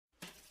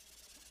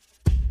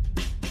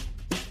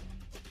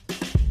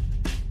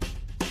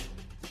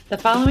The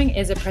following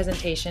is a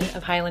presentation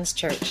of Highlands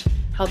Church,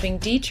 helping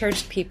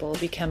de-churched people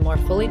become more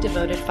fully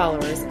devoted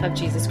followers of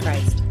Jesus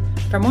Christ.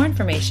 For more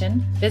information,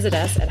 visit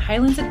us at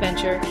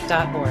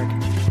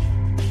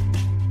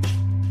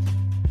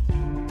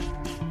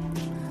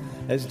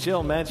highlandsadventure.org. As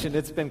Jill mentioned,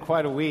 it's been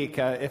quite a week.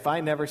 If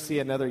I never see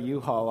another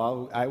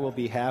U-Haul, I will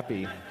be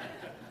happy.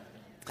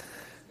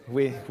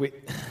 We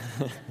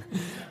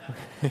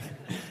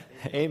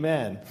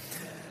Amen.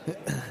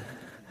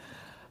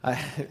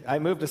 I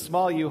moved a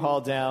small U-Haul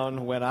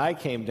down when I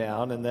came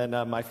down, and then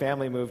my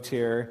family moved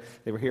here.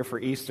 They were here for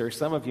Easter.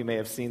 Some of you may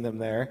have seen them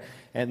there.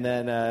 And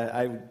then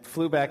I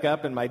flew back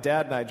up, and my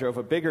dad and I drove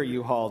a bigger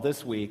U-Haul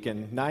this week,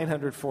 and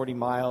 940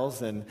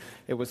 miles, and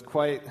it was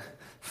quite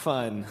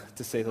fun,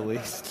 to say the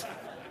least.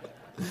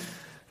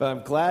 But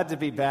I'm glad to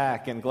be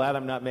back, and glad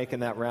I'm not making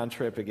that round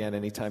trip again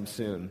anytime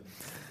soon.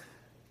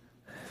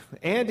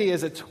 Andy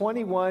is a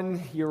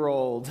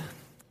 21-year-old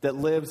that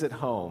lives at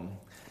home.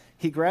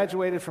 He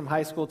graduated from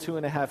high school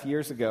 2.5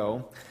 years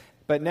ago,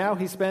 but now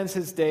he spends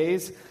his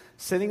days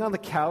sitting on the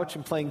couch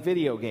and playing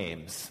video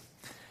games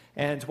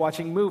and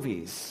watching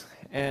movies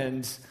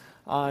and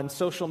on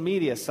social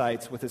media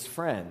sites with his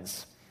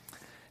friends.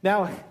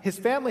 Now, his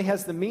family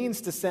has the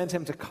means to send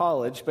him to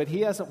college, but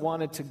he hasn't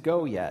wanted to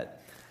go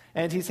yet.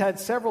 And he's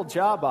had several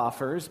job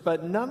offers,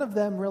 but none of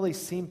them really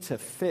seem to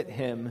fit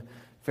him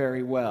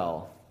very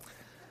well.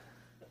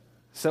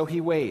 So he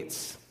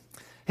waits.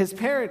 His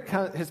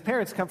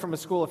parents come from a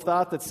school of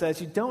thought that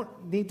says you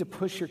don't need to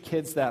push your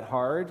kids that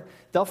hard.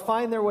 They'll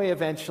find their way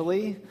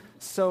eventually,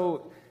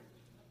 so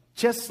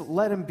just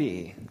let them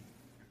be.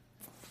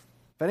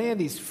 But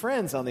Andy's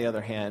friends, on the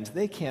other hand,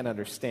 they can't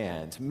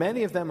understand.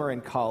 Many of them are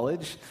in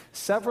college.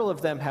 Several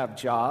of them have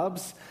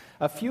jobs.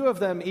 A few of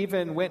them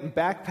even went and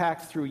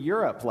backpacked through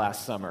Europe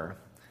last summer.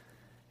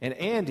 And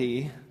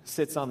Andy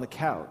sits on the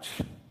couch.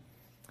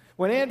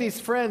 When Andy's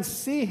friends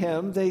see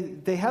him,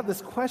 they have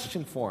this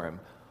question for him.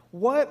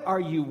 What are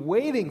you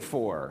waiting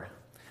for?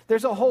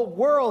 There's a whole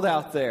world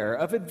out there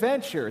of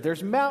adventure.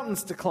 There's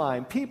mountains to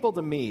climb, people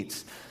to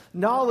meet,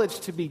 knowledge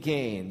to be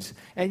gained,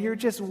 and you're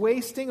just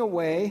wasting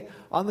away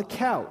on the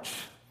couch.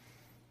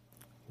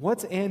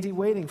 What's Andy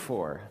waiting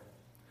for?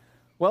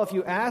 Well, if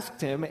you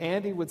asked him,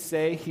 Andy would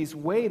say he's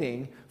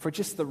waiting for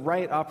just the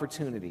right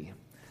opportunity.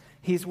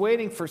 He's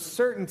waiting for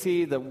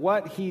certainty that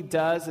what he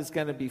does is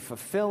going to be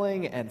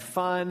fulfilling and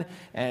fun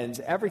and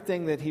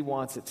everything that he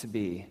wants it to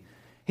be.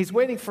 He's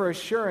waiting for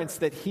assurance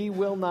that he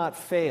will not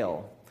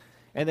fail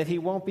and that he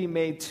won't be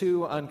made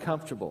too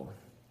uncomfortable.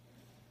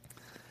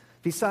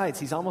 Besides,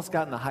 he's almost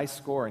gotten a high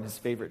score in his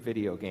favorite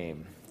video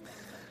game.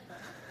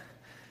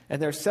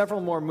 And there are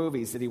several more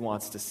movies that he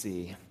wants to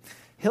see.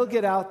 He'll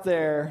get out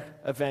there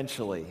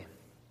eventually.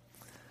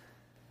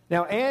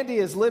 Now, Andy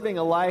is living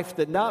a life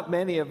that not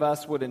many of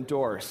us would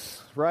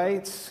endorse,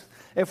 right?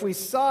 If we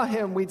saw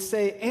him, we'd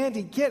say,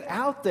 Andy, get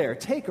out there,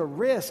 take a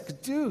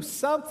risk, do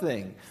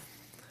something.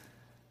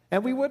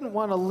 And we wouldn't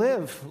want to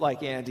live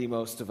like Andy,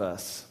 most of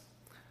us.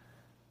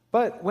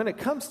 But when it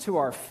comes to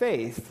our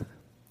faith,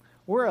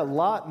 we're a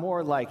lot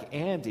more like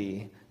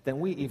Andy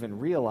than we even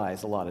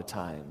realize a lot of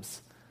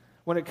times.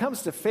 When it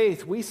comes to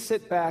faith, we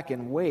sit back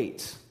and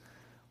wait.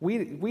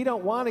 We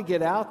don't want to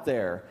get out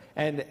there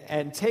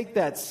and take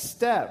that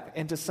step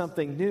into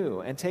something new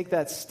and take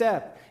that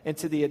step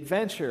into the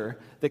adventure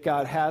that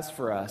God has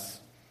for us.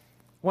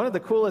 One of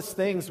the coolest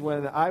things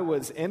when I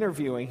was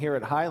interviewing here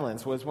at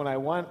Highlands was when I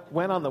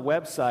went on the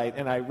website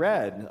and I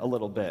read a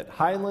little bit,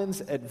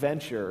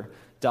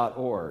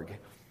 highlandsadventure.org,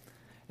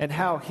 and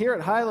how here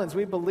at Highlands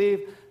we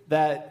believe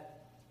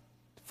that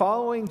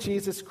following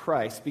Jesus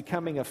Christ,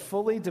 becoming a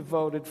fully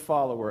devoted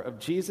follower of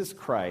Jesus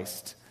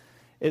Christ,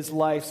 is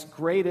life's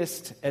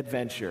greatest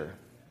adventure.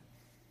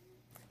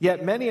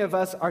 Yet many of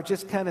us are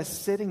just kind of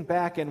sitting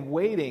back and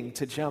waiting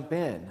to jump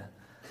in.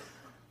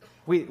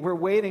 We're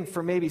waiting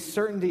for maybe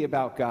certainty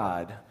about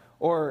God,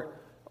 or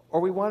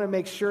we want to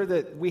make sure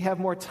that we have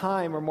more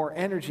time or more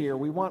energy, or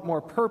we want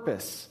more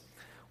purpose.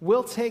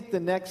 We'll take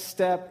the next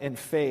step in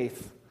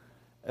faith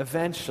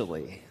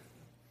eventually.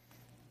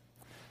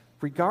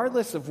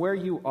 Regardless of where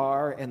you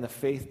are in the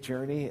faith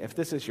journey, if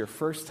this is your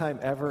first time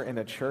ever in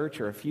a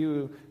church, or if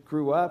you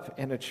grew up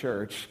in a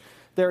church,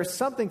 there is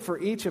something for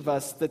each of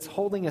us that's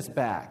holding us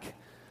back,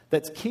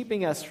 that's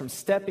keeping us from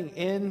stepping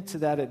into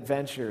that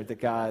adventure that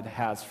God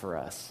has for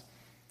us.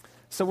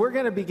 So we're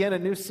going to begin a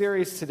new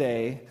series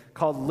today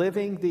called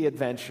Living the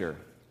Adventure.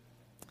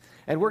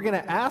 And we're going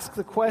to ask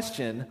the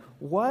question,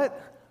 what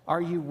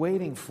are you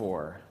waiting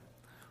for?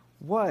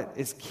 What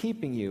is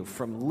keeping you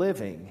from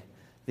living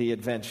the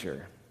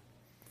adventure?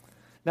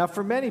 Now,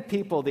 for many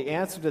people, the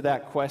answer to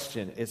that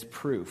question is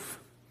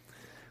proof.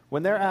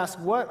 When they're asked,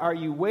 what are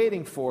you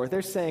waiting for?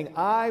 They're saying,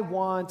 I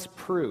want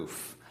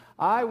proof.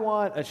 I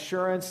want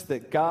assurance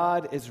that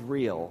God is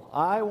real.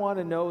 I want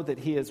to know that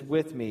He is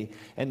with me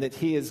and that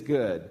He is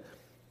good.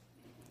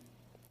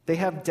 They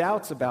have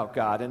doubts about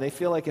God, and they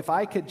feel like if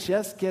I could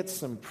just get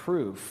some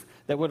proof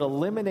that would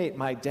eliminate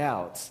my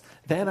doubts,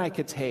 then I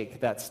could take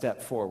that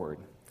step forward.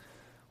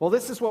 Well,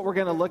 this is what we're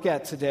going to look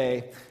at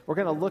today. We're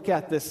going to look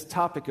at this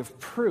topic of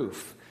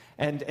proof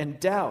and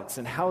doubts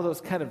and how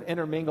those kind of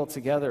intermingle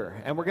together.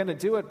 And we're going to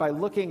do it by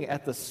looking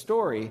at the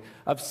story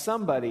of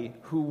somebody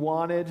who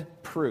wanted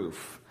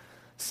proof,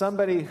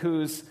 somebody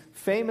who's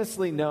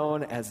famously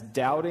known as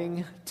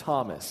Doubting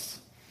Thomas.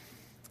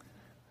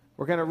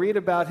 We're going to read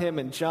about him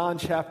in John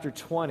chapter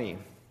 20,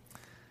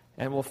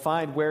 and we'll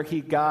find where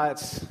he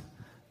got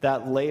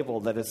that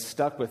label that has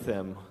stuck with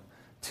him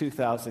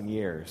 2,000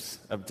 years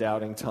of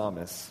Doubting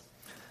Thomas.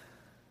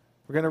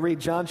 We're going to read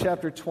John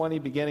chapter 20,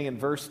 beginning in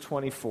verse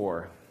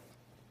 24.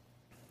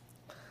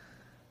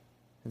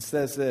 It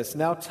says this,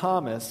 "Now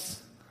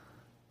Thomas,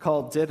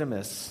 called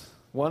Didymus,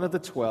 one of the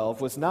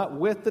 12, was not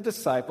with the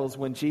disciples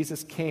when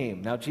Jesus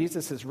came. Now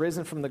Jesus has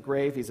risen from the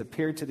grave. He's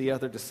appeared to the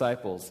other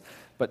disciples,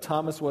 but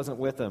Thomas wasn't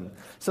with them.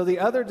 So the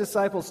other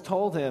disciples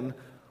told him,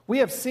 'We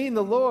have seen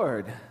the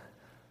Lord.'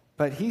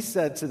 But he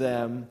said to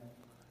them,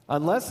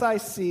 'Unless I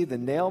see the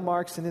nail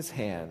marks in his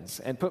hands,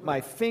 and put my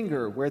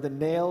finger where the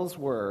nails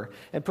were,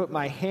 and put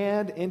my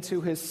hand into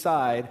his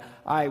side,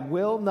 I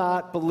will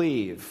not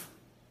believe.'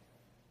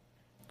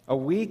 A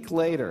week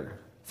later,"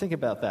 think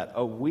about that,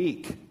 a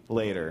week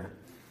later,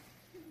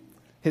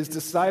 "his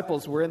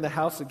disciples were in the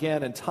house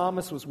again, and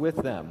Thomas was with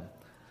them.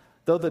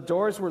 Though the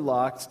doors were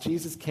locked,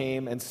 Jesus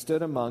came and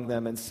stood among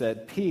them and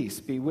said, 'Peace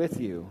be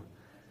with you.'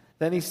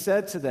 Then he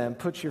said to them,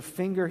 'Put your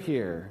finger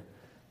here.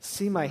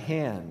 See my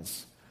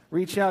hands.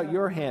 Reach out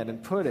your hand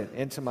and put it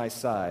into my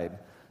side.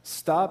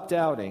 Stop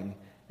doubting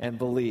and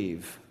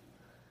believe.'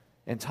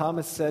 And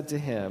Thomas said to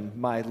him,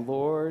 'My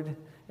Lord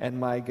and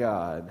my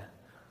God.'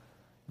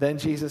 Then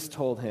Jesus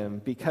told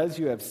him, 'Because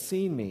you have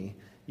seen me,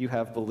 you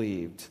have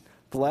believed.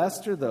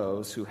 Blessed are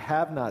those who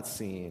have not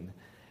seen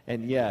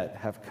and yet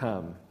have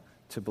come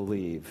to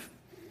believe.'"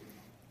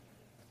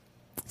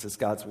 This is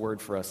God's word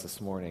for us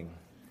this morning.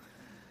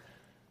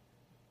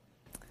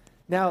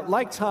 Now,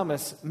 like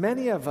Thomas,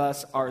 many of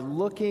us are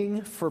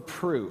looking for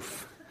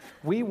proof.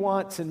 We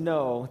want to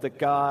know that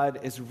God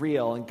is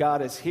real and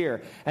God is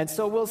here. And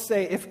so we'll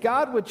say, if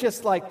God would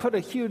just put a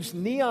huge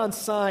neon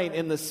sign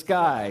in the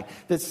sky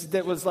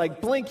that was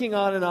blinking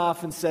on and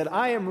off and said,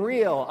 "I am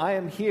real, I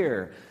am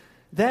here,"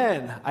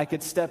 then I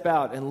could step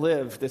out and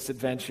live this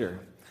adventure.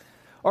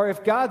 Or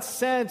if God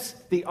sent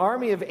the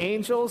army of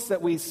angels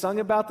that we sung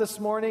about this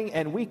morning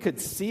and we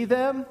could see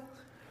them,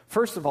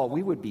 first of all,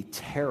 we would be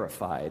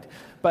terrified.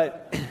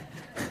 But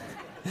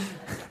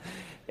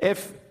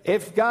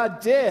if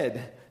God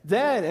did,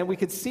 then, and we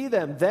could see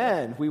them,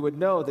 then we would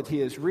know that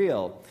he is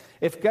real.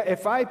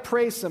 If I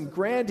pray some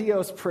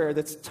grandiose prayer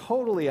that's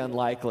totally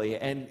unlikely,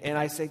 and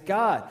I say,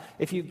 "God,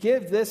 if you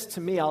give this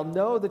to me, I'll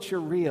know that you're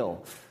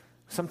real."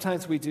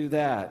 Sometimes we do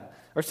that.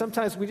 Or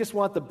sometimes we just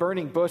want the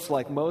burning bush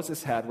like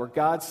Moses had, where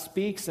God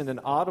speaks in an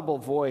audible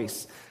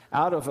voice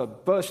out of a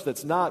bush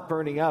that's not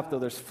burning up, though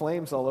there's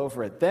flames all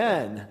over it.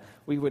 Then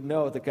we would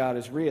know that God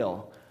is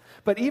real.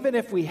 But even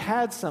if we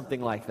had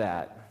something like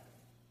that,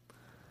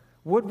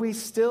 would we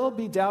still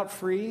be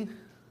doubt-free?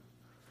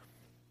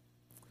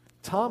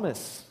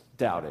 Thomas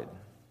doubted.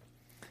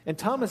 And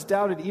Thomas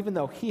doubted even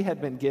though he had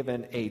been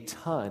given a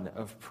ton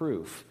of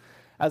proof.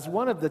 As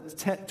one of the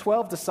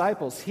 12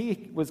 disciples,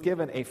 he was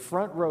given a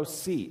front row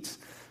seat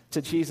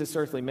to Jesus'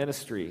 earthly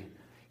ministry.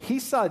 He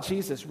saw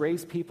Jesus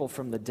raise people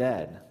from the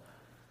dead.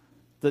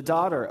 The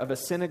daughter of a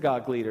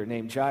synagogue leader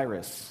named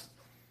Jairus.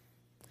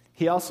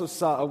 He also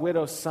saw a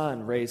widow's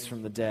son raised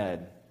from the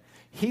dead.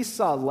 He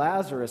saw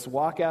Lazarus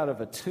walk out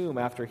of a tomb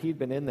after he'd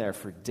been in there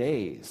for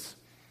days.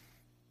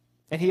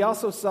 And he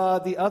also saw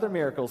the other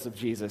miracles of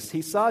Jesus.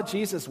 He saw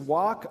Jesus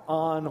walk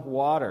on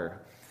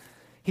water.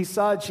 He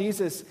saw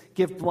Jesus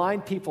give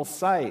blind people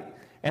sight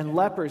and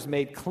lepers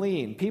made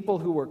clean. People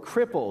who were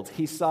crippled,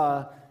 he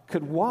saw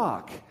could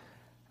walk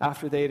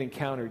after they had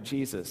encountered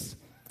Jesus.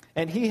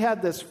 And he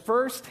had this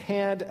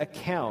first-hand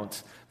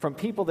account from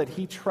people that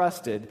he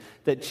trusted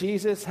that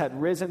Jesus had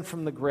risen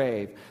from the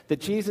grave, that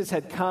Jesus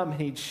had come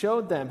and he'd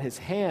showed them his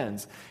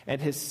hands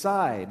and his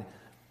side,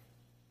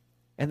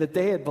 and that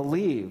they had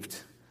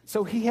believed.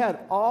 So he had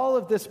all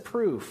of this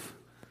proof,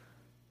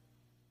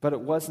 but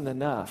it wasn't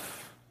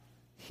enough.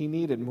 He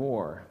needed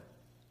more.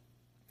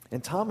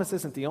 And Thomas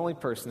isn't the only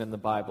person in the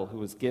Bible who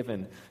was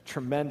given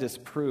tremendous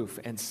proof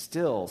and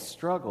still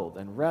struggled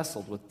and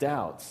wrestled with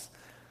doubts.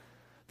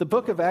 The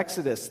book of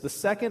Exodus, the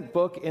second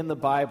book in the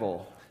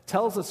Bible,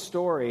 tells a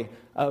story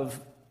of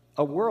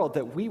a world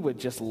that we would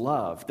just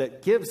love,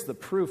 that gives the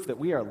proof that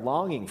we are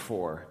longing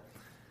for.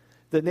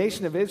 The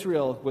nation of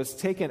Israel was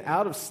taken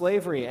out of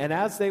slavery, and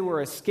as they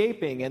were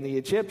escaping and the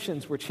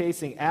Egyptians were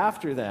chasing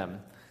after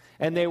them,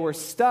 and they were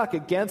stuck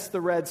against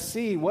the Red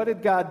Sea, what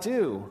did God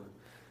do?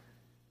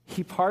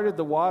 He parted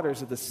the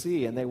waters of the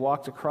sea, and they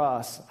walked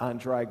across on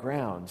dry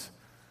ground.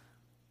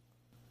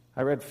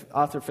 I read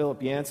author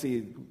Philip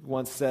Yancey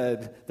once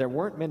said, there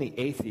weren't many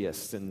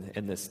atheists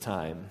in this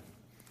time.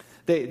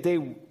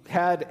 They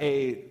had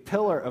a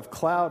pillar of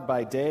cloud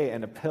by day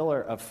and a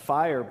pillar of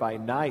fire by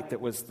night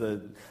that was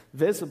the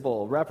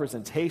visible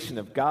representation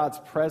of God's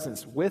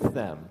presence with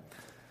them.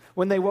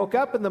 When they woke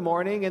up in the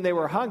morning and they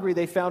were hungry,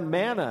 they found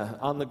manna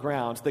on the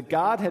ground that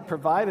God had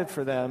provided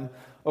for them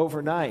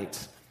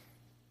overnight.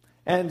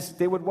 And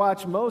they would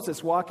watch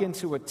Moses walk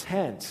into a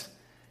tent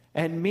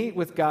and meet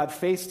with God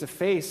face to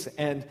face,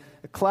 and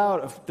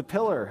the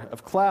pillar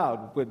of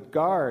cloud would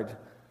guard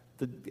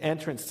the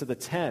entrance to the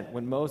tent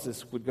when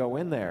Moses would go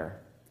in there.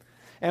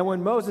 And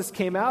when Moses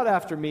came out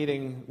after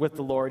meeting with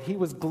the Lord, he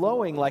was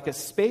glowing like a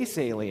space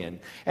alien.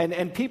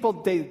 And people,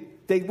 they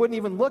wouldn't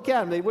even look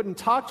at him. They wouldn't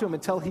talk to him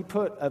until he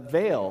put a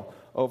veil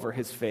over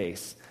his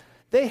face.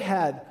 They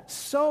had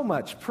so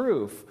much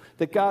proof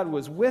that God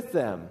was with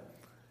them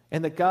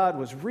and that God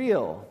was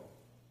real.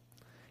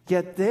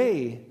 Yet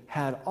they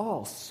had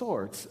all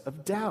sorts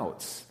of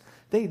doubts.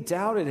 They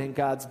doubted in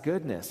God's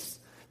goodness.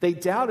 They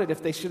doubted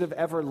if they should have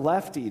ever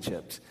left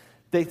Egypt.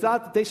 They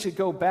thought that they should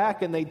go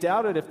back, and they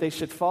doubted if they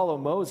should follow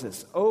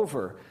Moses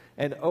over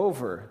and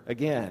over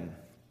again.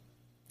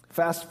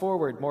 Fast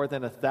forward more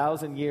than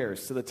 1,000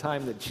 years to the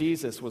time that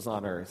Jesus was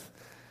on earth.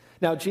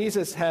 Now,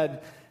 Jesus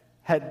had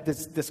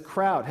this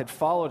crowd had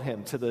followed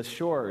him to the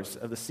shores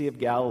of the Sea of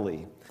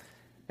Galilee.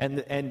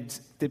 And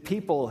the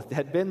people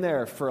had been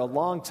there for a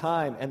long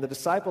time, and the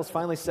disciples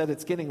finally said,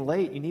 "It's getting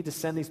late. You need to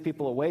send these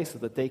people away so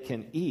that they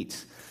can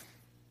eat."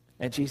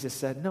 And Jesus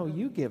said, "No,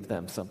 you give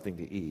them something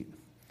to eat."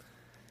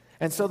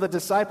 And so the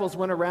disciples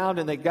went around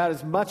and they got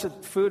as much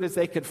food as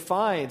they could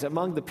find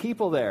among the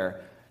people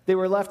there. They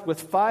were left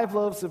with 5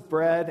 loaves of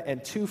bread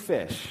and 2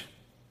 fish.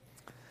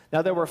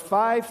 Now there were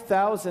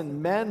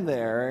 5,000 men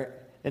there,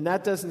 and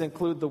that doesn't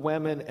include the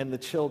women and the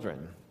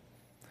children.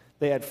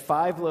 They had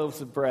 5 loaves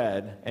of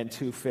bread and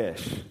 2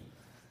 fish.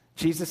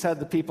 Jesus had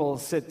the people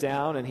sit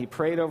down, and he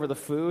prayed over the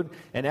food,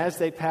 and as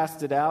they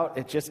passed it out,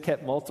 it just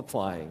kept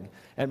multiplying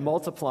and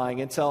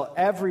multiplying until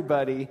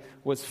everybody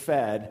was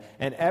fed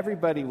and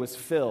everybody was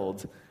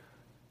filled,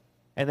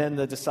 and then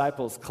the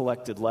disciples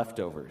collected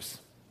leftovers.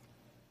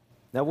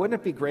 Now,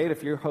 wouldn't it be great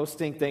if you're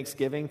hosting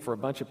Thanksgiving for a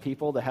bunch of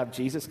people to have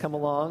Jesus come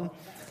along?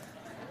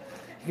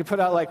 You could put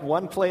out like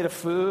 1 plate of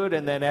food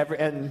and then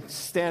and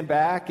stand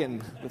back,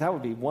 and that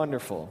would be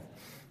wonderful.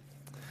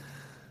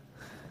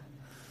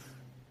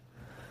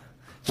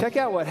 Check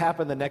out what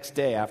happened the next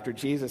day after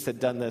Jesus had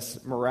done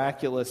this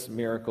miraculous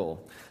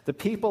miracle. The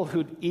people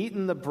who'd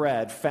eaten the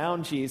bread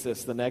found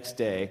Jesus the next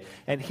day,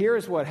 and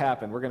here's what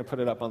happened. We're going to put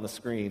it up on the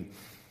screen.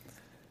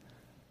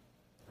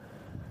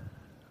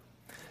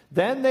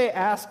 Then they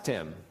asked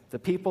him, the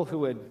people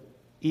who had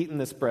eaten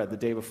this bread the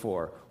day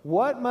before,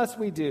 "What must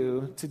we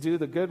do to do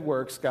the good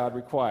works God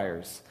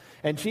requires?"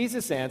 And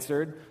Jesus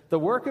answered, "The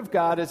work of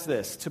God is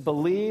this, to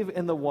believe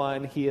in the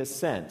one he has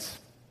sent."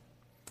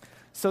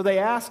 So they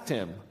asked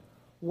him,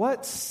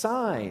 "What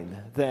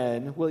sign,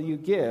 then, will you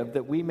give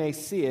that we may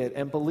see it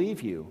and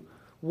believe you?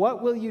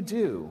 What will you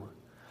do?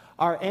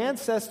 Our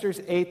ancestors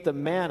ate the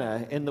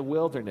manna in the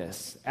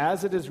wilderness.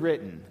 As it is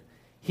written,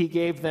 he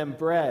gave them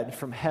bread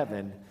from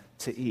heaven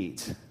to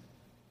eat."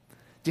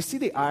 Do you see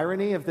the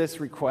irony of this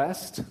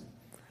request?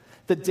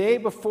 The day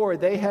before,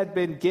 they had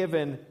been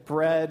given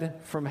bread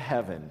from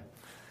heaven.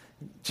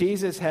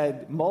 Jesus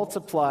had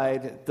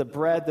multiplied the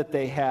bread that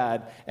they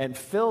had and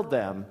filled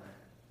them.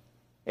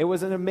 It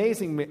was an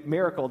amazing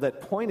miracle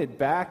that pointed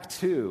back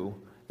to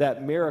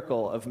that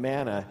miracle of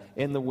manna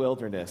in the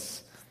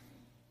wilderness.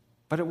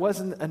 But it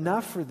wasn't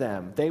enough for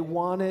them. They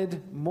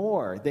wanted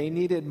more. They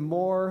needed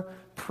more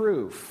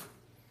proof.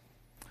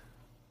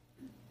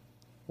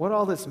 What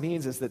all this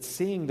means is that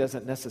seeing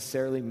doesn't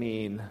necessarily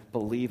mean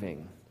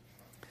believing.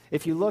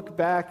 If you look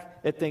back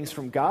at things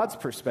from God's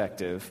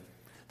perspective,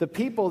 the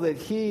people that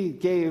he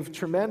gave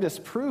tremendous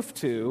proof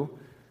to,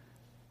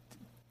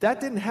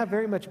 that didn't have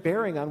very much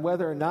bearing on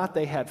whether or not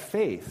they had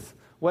faith,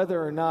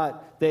 whether or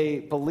not they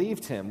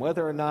believed him,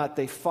 whether or not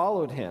they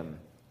followed him.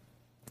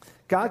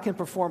 God can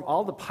perform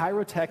all the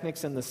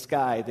pyrotechnics in the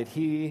sky that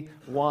he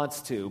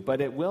wants to,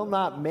 but it will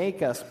not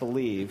make us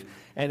believe,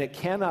 and it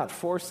cannot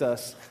force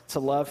us to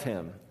love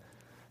him.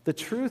 The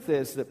truth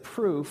is that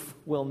proof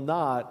will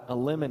not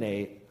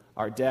eliminate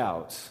our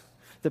doubts.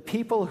 The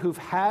people who've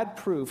had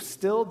proof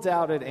still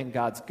doubted in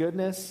God's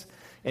goodness,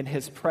 in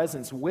his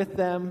presence with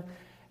them,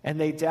 and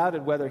they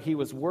doubted whether he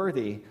was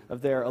worthy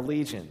of their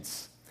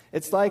allegiance.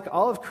 It's like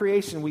all of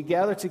creation, we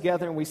gather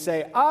together and we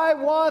say, "I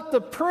want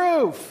the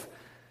proof."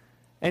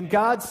 And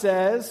God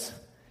says,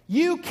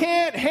 "You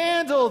can't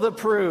handle the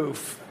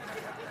proof."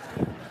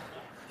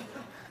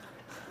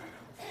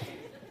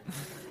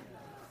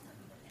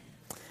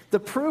 The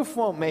proof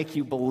won't make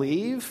you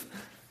believe.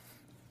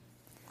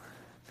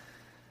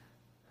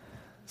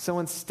 So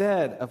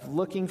instead of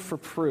looking for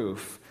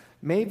proof,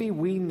 maybe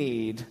we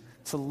need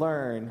to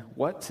learn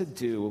what to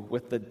do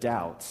with the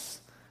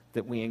doubts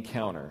that we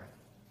encounter.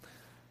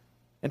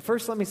 And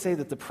first, let me say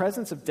that the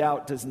presence of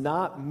doubt does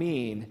not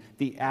mean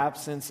the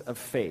absence of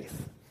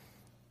faith.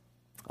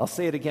 I'll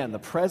say it again. The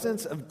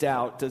presence of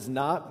doubt does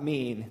not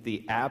mean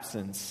the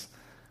absence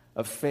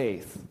of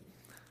faith.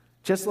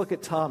 Just look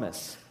at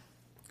Thomas.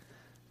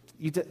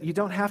 You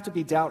don't have to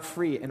be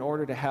doubt-free in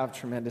order to have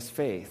tremendous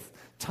faith.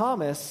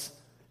 Thomas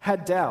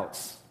had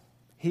doubts.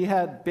 He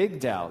had big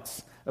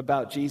doubts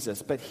about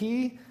Jesus, but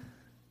we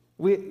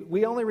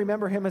only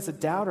remember him as a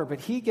doubter, but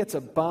he gets a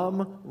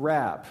bum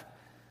rap.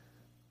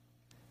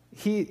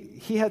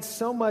 he had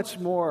so much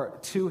more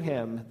to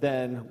him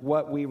than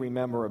what we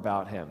remember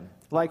about him.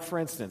 Like, for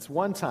instance,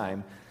 one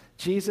time,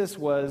 Jesus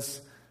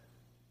was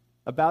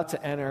about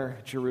to enter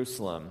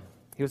Jerusalem.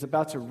 He was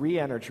about to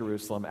re-enter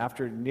Jerusalem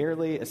after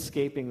nearly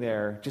escaping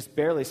there, just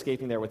barely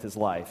escaping there with his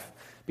life,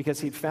 because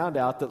he'd found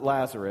out that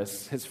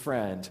Lazarus, his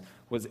friend,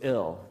 was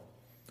ill.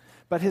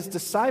 But his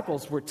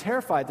disciples were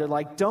terrified. They're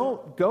like,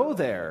 don't go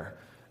there,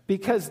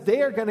 because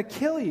they are going to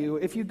kill you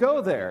if you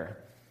go there.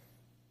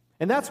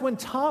 And that's when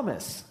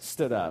Thomas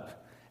stood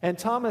up. And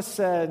Thomas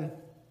said,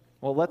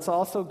 well, let's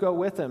also go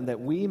with him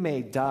that we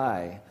may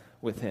die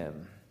with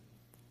him.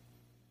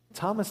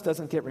 Thomas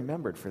doesn't get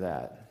remembered for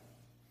that.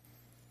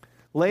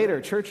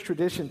 Later, church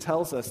tradition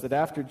tells us that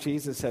after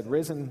Jesus had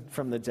risen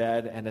from the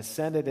dead and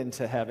ascended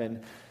into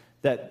heaven,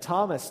 that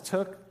Thomas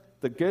took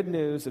the good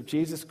news of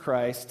Jesus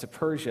Christ to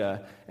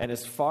Persia and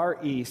as far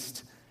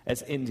east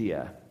as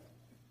India.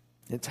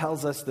 It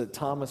tells us that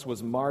Thomas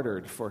was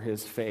martyred for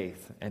his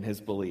faith and his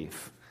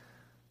belief.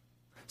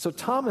 So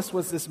Thomas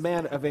was this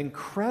man of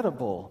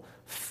incredible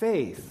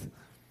faith,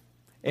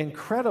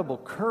 incredible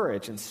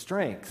courage and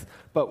strength,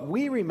 but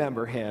we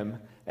remember him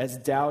as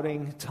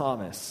doubting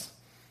Thomas.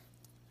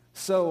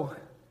 So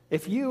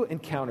if you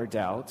encounter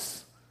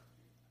doubts,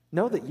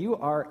 know that you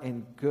are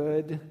in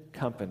good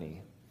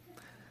company.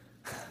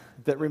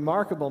 That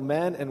remarkable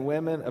men and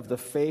women of the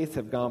faith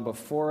have gone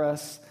before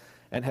us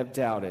and have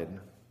doubted.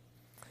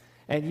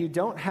 And you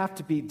don't have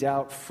to be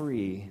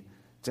doubt-free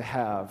to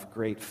have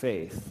great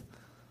faith.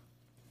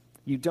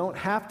 You don't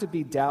have to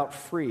be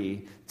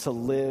doubt-free to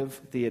live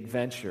the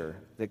adventure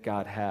that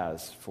God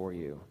has for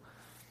you.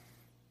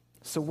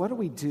 So what do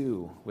we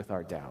do with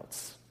our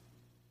doubts?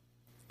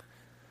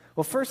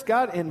 Well, first,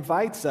 God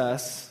invites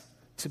us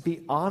to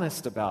be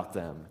honest about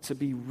them, to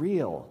be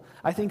real.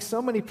 I think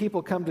so many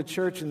people come to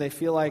church and they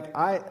feel like,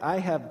 I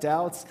have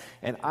doubts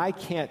and I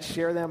can't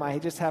share them. I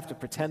just have to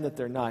pretend that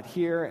they're not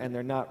here and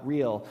they're not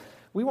real.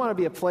 We want to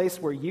be a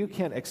place where you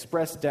can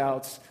express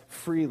doubts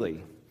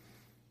freely.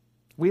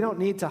 We don't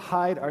need to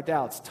hide our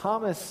doubts.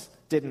 Thomas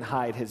didn't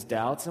hide his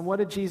doubts. And what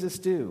did Jesus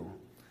do?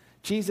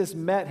 Jesus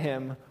met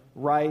him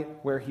right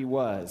where he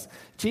was.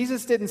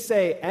 Jesus didn't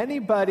say,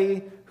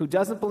 anybody who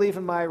doesn't believe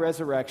in my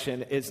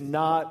resurrection is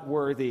not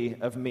worthy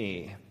of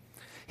me.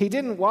 He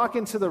didn't walk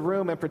into the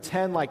room and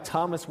pretend like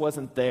Thomas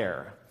wasn't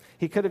there.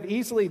 He could have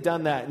easily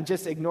done that and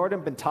just ignored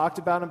him and talked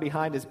about him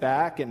behind his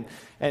back.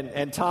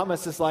 And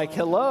Thomas is like,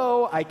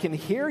 hello, I can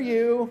hear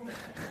you.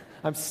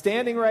 I'm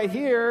standing right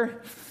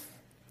here.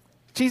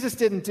 Jesus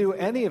didn't do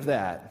any of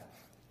that.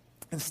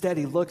 Instead,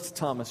 he looked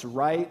Thomas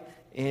right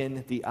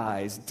in the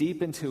eyes,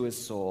 deep into his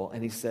soul,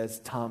 and he says,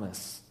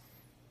 Thomas,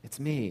 it's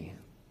me.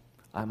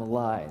 I'm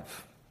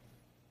alive.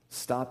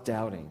 Stop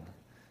doubting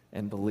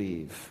and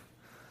believe.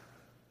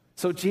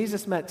 So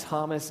Jesus met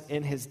Thomas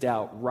in his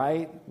doubt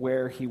right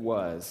where he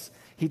was.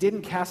 He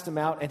didn't cast him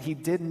out, and he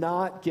did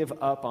not give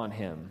up on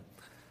him.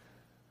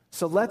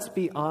 So let's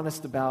be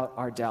honest about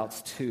our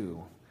doubts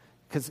too,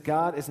 because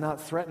God is not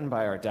threatened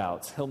by our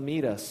doubts. He'll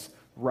meet us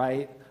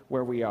right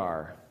where we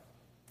are.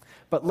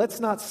 But let's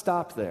not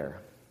stop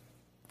there.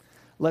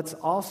 Let's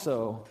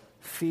also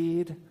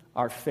feed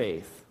our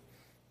faith.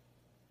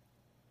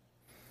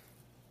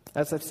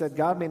 As I've said,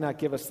 God may not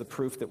give us the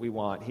proof that we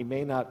want. He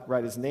may not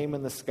write his name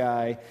in the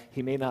sky.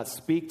 He may not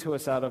speak to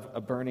us out of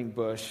a burning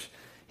bush.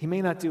 He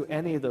may not do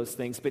any of those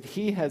things, but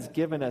he has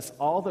given us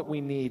all that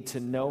we need to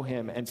know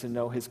him and to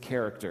know his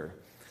character,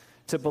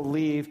 to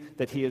believe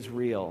that he is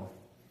real.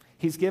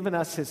 He's given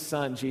us his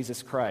son,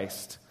 Jesus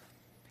Christ.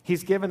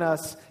 He's given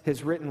us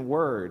his written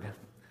word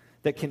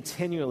that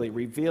continually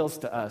reveals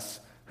to us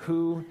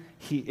who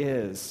he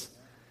is.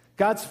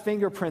 God's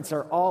fingerprints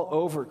are all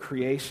over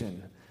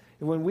creation.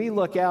 And when we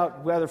look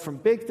out, whether from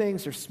big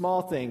things or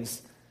small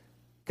things,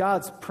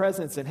 God's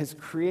presence and his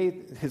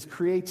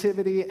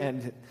creativity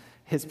and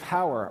his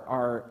power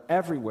are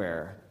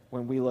everywhere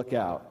when we look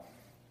out.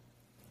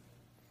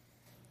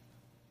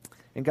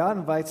 And God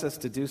invites us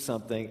to do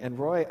something. And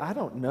Roy, I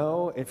don't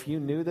know if you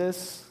knew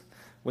this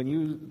when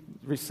you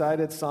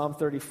recited Psalm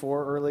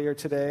 34 earlier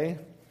today.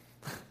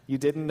 You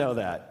didn't know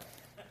that.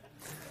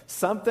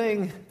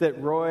 Something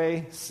that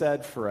Roy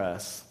said for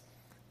us: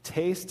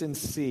 taste and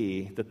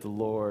see that the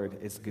Lord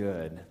is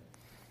good.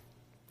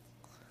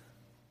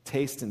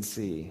 Taste and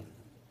see.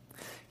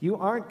 You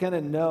aren't going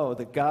to know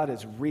that God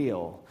is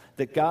real,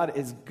 that God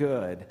is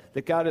good,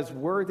 that God is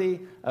worthy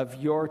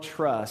of your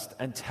trust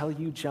until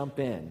you jump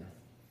in,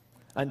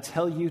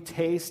 until you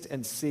taste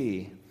and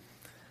see.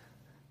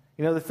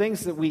 You know, the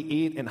things that we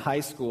eat in high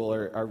school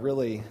are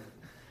really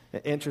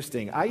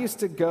interesting. I used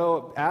to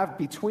go,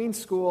 between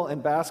school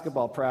and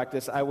basketball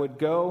practice, I would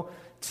go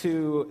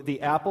to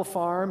the apple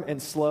farm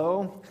in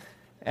Slow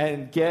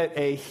and get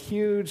a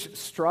huge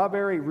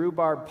strawberry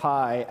rhubarb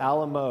pie a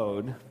la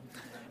mode,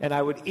 and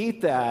I would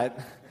eat that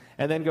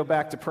and then go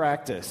back to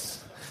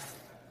practice.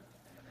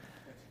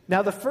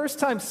 Now, the first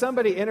time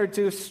somebody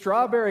introduced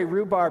strawberry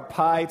rhubarb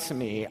pie to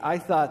me, I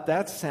thought,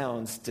 that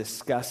sounds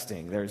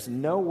disgusting. There's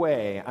no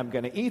way I'm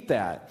going to eat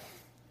that.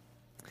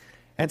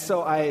 And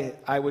so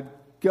I would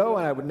go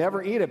and I would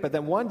never eat it, but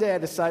then one day I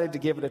decided to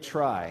give it a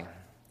try.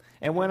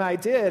 And when I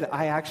did,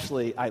 I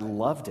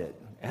loved it.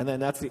 And then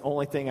that's the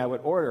only thing I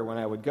would order when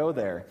I would go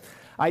there.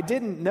 I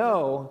didn't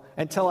know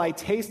until I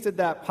tasted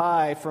that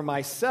pie for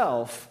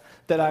myself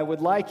that I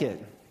would like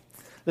it.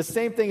 The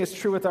same thing is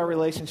true with our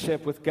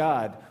relationship with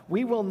God.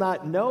 We will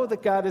not know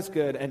that God is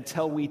good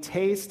until we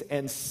taste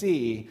and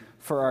see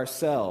for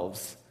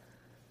ourselves.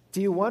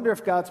 Do you wonder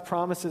if God's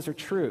promises are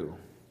true?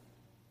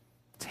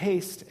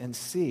 Taste and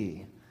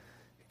see.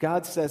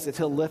 God says that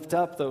he'll lift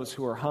up those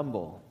who are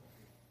humble.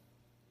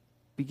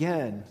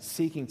 Begin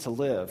seeking to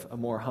live a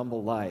more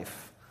humble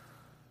life.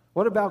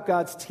 What about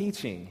God's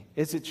teaching?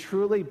 Is it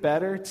truly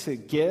better to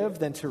give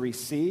than to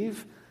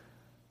receive?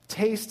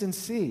 Taste and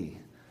see.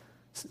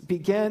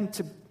 Begin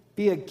to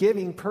be a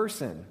giving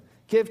person.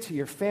 Give to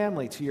your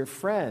family, to your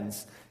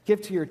friends. Give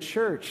to your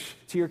church,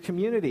 to your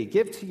community.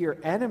 Give to your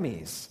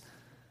enemies.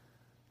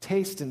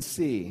 Taste and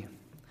see.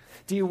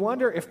 Do you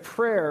wonder if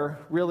prayer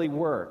really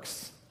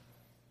works?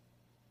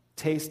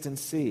 Taste and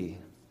see.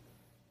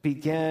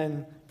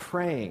 Begin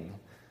praying.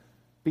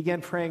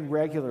 Begin praying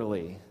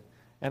regularly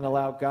and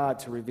allow God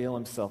to reveal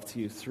himself to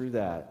you through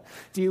that.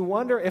 Do you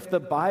wonder if the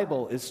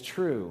Bible is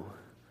true?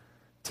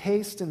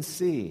 Taste and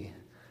see.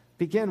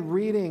 Begin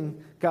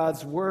reading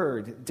God's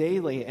word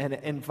daily and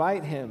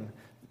invite him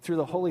through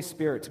the Holy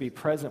Spirit to be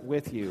present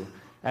with you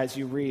as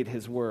you read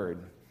his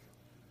word.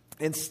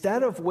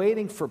 Instead of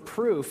waiting for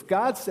proof,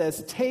 God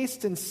says,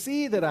 taste and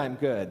see that I'm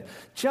good.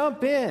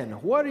 Jump in.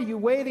 What are you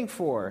waiting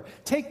for?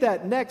 Take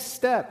that next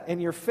step in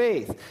your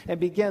faith and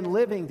begin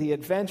living the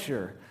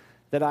adventure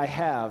that I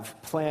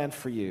have planned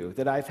for you,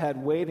 that I've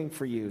had waiting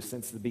for you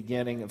since the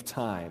beginning of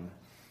time.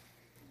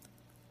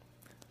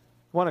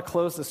 I want to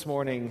close this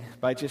morning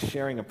by just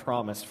sharing a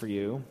promise for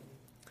you.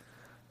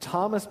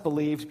 Thomas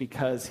believed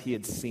because he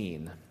had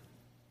seen.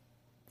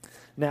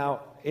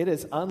 Now, it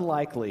is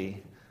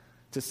unlikely,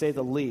 to say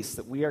the least,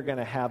 that we are going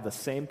to have the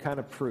same kind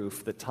of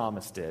proof that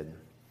Thomas did.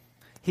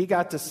 He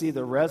got to see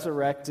the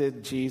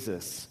resurrected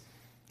Jesus.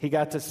 He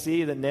got to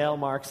see the nail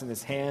marks in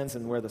his hands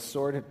and where the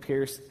sword had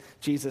pierced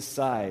Jesus'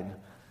 side.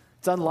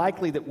 It's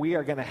unlikely that we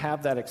are going to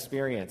have that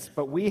experience,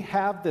 but we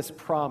have this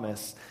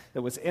promise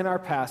that was in our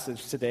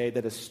passage today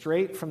that is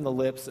straight from the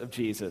lips of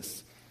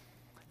Jesus.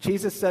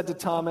 Jesus said to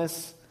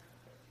Thomas,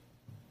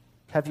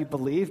 "Have you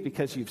believed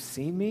because you've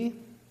seen me?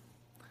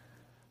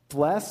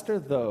 Blessed are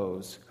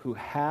those who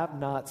have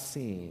not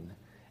seen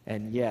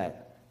and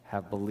yet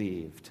have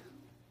believed."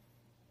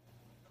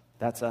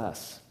 That's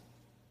us.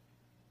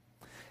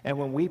 And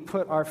when we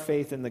put our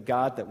faith in the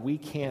God that we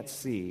can't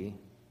see,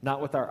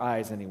 not with our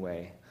eyes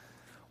anyway,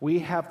 we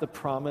have the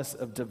promise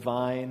of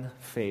divine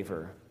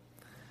favor.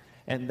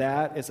 And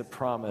that is a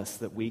promise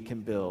that we can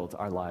build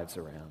our lives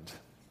around.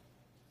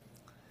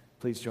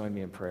 Please join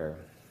me in prayer.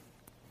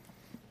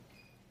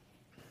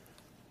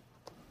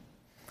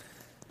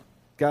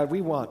 God,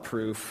 we want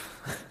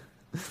proof.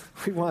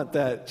 We want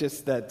that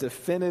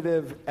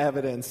definitive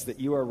evidence that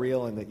you are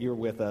real and that you're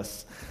with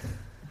us.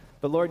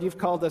 But Lord, you've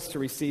called us to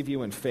receive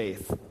you in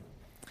faith.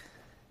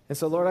 And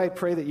so, Lord, I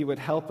pray that you would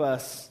help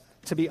us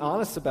to be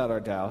honest about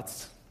our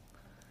doubts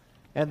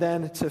and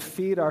then to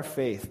feed our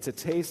faith, to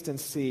taste and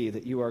see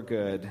that you are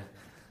good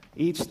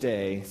each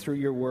day through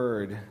your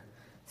word,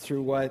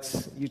 through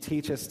what you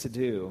teach us to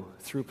do,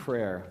 through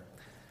prayer.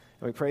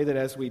 And we pray that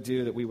as we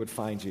do, that we would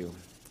find you.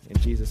 In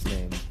Jesus'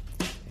 name,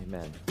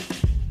 amen.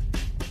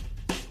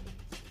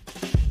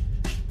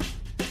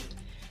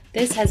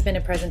 This has been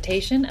a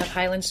presentation of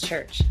Highlands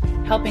Church,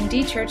 helping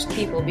de-churched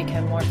people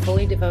become more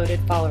fully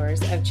devoted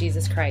followers of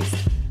Jesus Christ.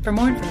 For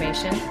more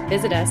information,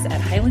 visit us at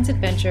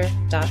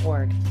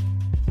highlandsadventure.org.